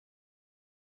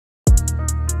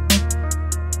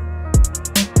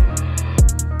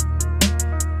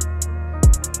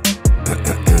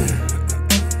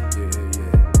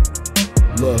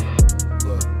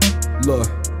Look.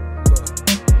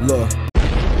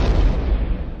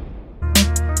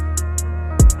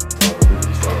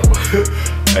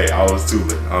 Hey, I was too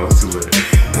lit.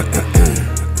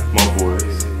 My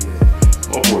boys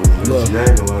legit. I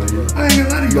ain't gonna lie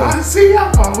to you. I see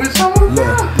y'all. I wish I was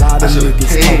there. Lot of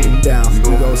niggas talking down. We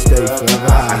gon' stay forever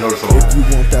high. If you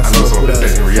want that smoke with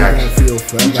us, we gon' feel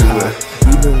forever high.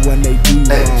 Even when they do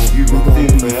wrong, we gon' be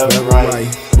forever right.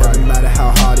 Doesn't matter how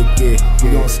hard it get, we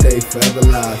gon' stay forever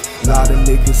live. Lot of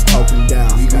niggas talking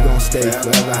down. We gon' stay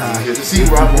forever high. If you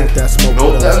want that smoke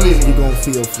with us, we gon'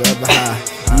 feel forever high.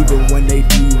 Even when they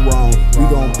do wrong, we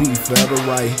gon' be forever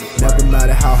right. Never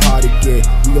matter how hard it get,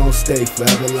 we gon' stay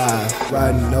forever live.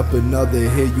 Riding up another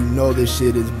hill, you know this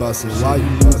shit is bustin'. While you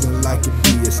moving like a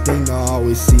bee, a stinger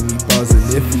always see me buzzing.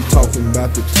 If we talking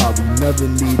about the top, we never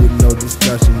needed no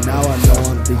discussion. Now I know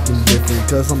I'm thinking different,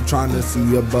 cause I'm trying to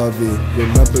see above it.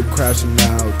 Remember crashing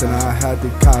out, then I had to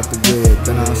cop the red.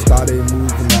 Then I started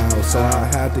moving out, so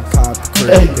I had to cop the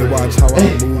crib. They watch how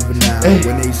I'm moving now.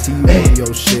 When they see you on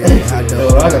your shit, they had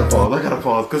to I gotta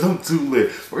pause, cause I'm too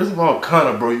lit. First of all,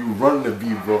 Conno, bro, you running the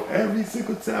beat, bro. Every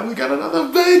single time we got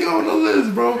another bang on the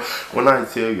list, bro. When I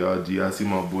tell y'all, G, I see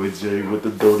my boy Jerry with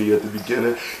the Doty at the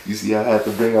beginning. You see, I had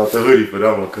to bring out the hoodie for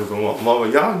that one, cause I'm like, mama,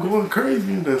 y'all going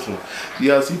crazy in this one.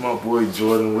 Y'all see my boy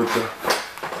Jordan with the,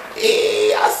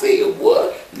 I see you,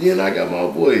 boy. Then I got my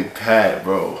boy Pat,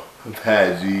 bro.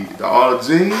 Pat G, the all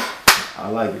G. I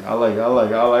like it.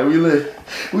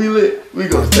 We lit. We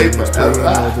gon' stay forever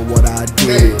high. Over what I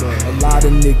did. A lot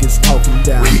of niggas talking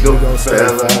down. We gon' stay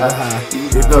forever high.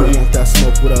 If you want that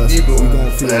smoke with us, we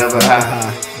gon' feel forever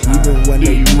high. Even when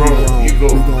they do wrong, we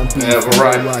gon' be forever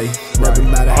right. Never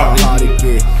matter how hard it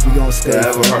get, we gon' stay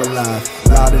forever live. A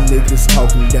lot of niggas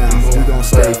talking down. We gon'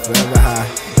 stay forever high.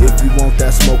 If you want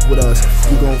that smoke with us,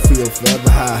 we gon' feel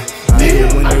forever high. Even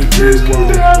when they do wrong,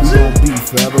 we gon' be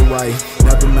forever right.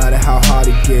 Never matter how hard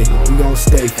it get, we gon'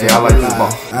 stay forever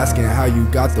live. Asking how you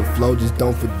got the flow, just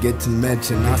don't forget to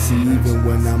mention. I see even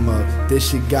when I'm up, this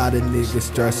shit got a nigga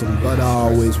stressing, but I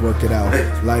always work it out.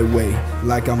 Lightweight,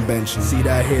 like I'm benching. See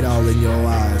that hate all in your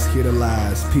eyes, hear the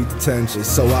lies, peep the tension.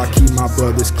 So I keep my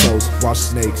brothers close, watch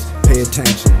snakes, pay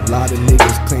attention. A lot of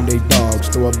niggas claim they dogs,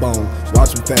 throw a bone,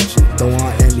 watch them fetch it. Don't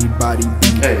want anybody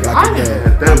beat like a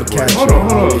dad, I'ma catch you.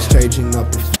 Always changing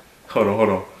up the Hold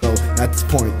on. So at this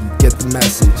point, you get the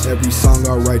message. Every song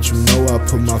I write, you know I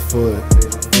put my foot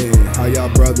in. How y'all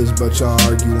brothers, but y'all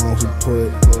argue on who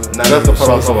put. Now that's the part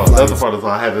I was talking about. That's the part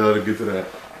I had to let it get to that.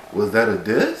 Was that a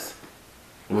diss?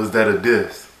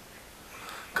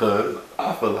 Cause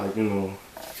I feel like, you know,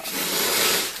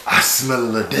 I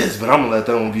smell a diss, but I'm gonna let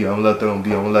that one be. I'm gonna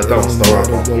let that one start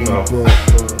off. You know.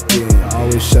 Yeah,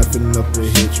 always chefing up a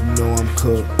hit, you know I'm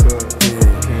cooked.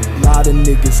 A lot of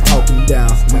niggas talking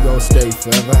down, we gon' stay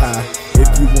forever high. If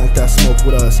you want that smoke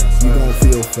with us, you gon'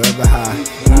 feel forever high.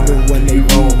 Even when they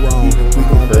do wrong, we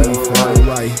gon' be forever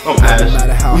right. No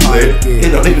matter how hard it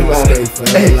get, we gon' stay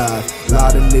forever live. A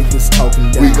lot of niggas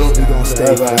talking down, we gon'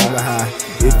 stay forever high.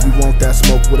 If you want that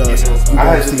smoke with us, we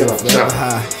gon' feel forever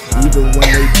high. Even when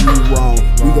they do wrong,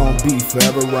 we gon' be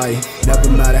forever right.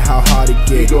 Never matter how hard it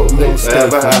get, we gon' stay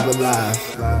forever live.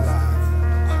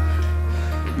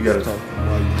 You gotta talk.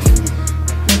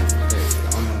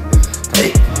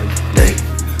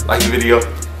 Like the video,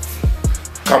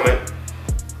 comment,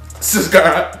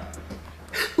 subscribe.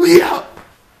 We out.